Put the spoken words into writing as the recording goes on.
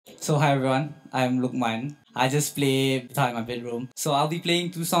So hi everyone, I'm Luqman. I just play guitar in my bedroom. So I'll be playing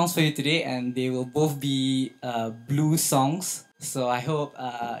two songs for you today, and they will both be blues songs. So I hope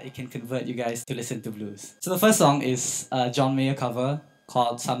it can convert you guys to listen to blues. So the first song is a John Mayer cover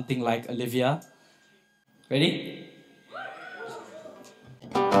called Something Like Olivia. Ready?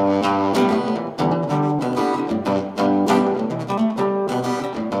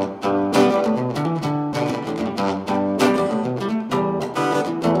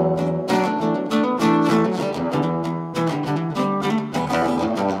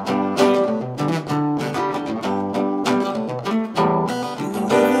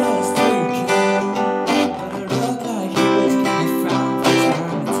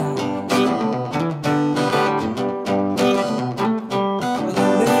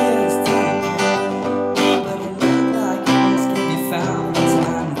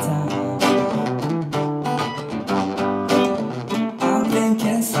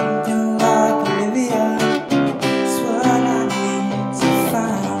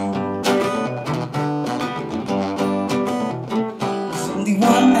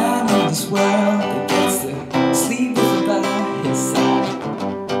 One man in this world that gets to sleep with by his side.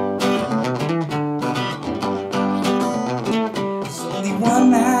 There's only one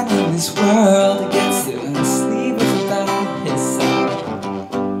man in this world that gets to sleep with by his side.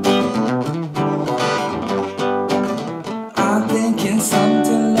 I'm thinking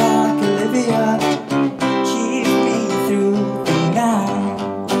something like Olivia, keep me through the night.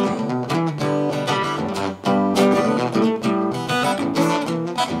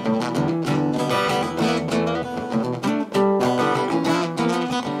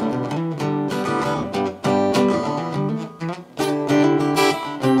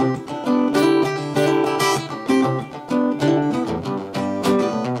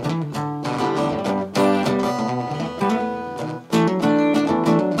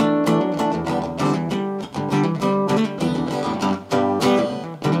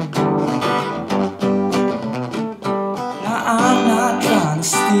 I'm not trying to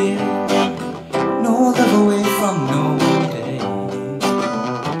steal no love away from nobody.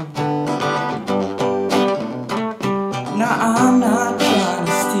 Now I'm not trying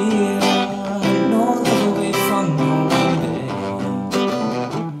to steal no love away from nobody.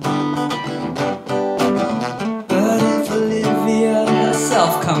 But if Olivia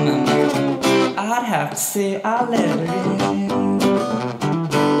herself come in, I'd have to say I'll let her in.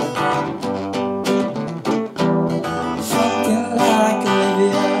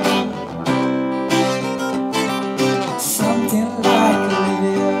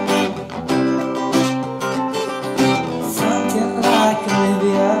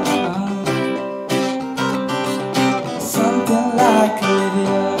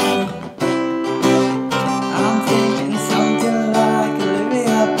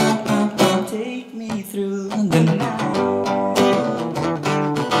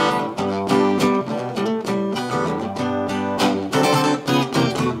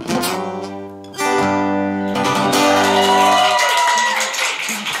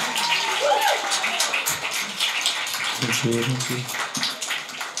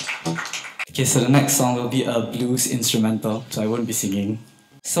 Okay, so the next song will be a blues instrumental, so I won't be singing.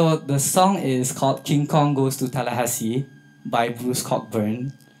 So the song is called King Kong Goes to Tallahassee by Bruce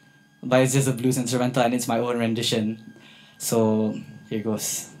Cockburn, but it's just a blues instrumental and it's my own rendition. So here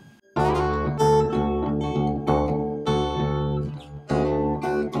goes.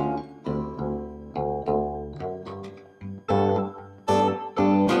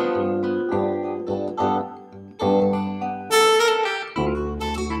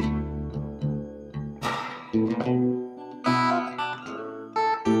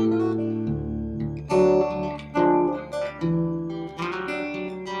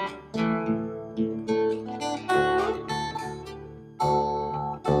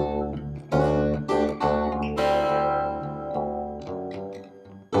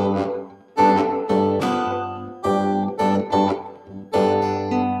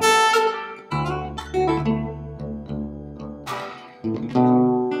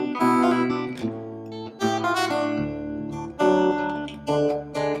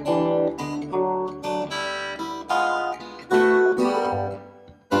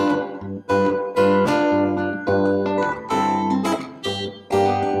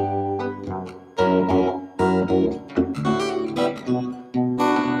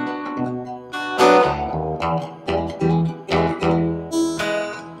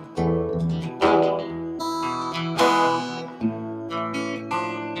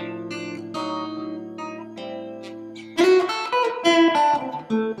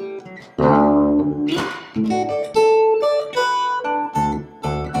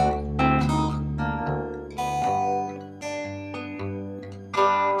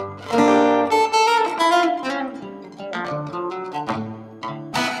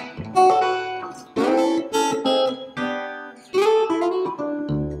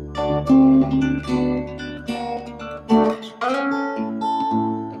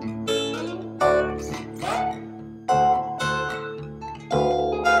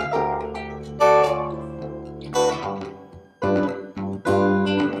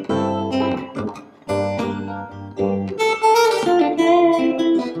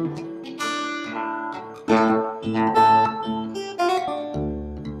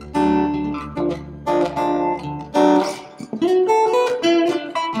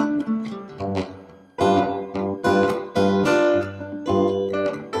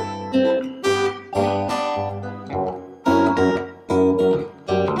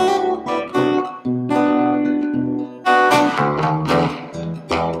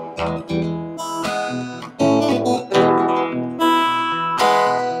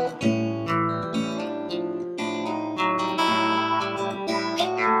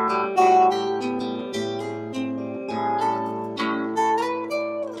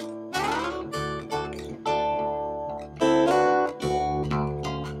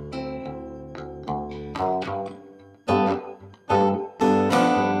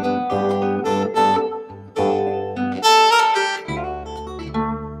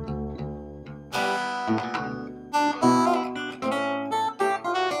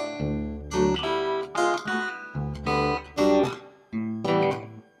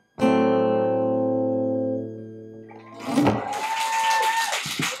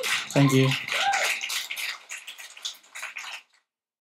 Thank you.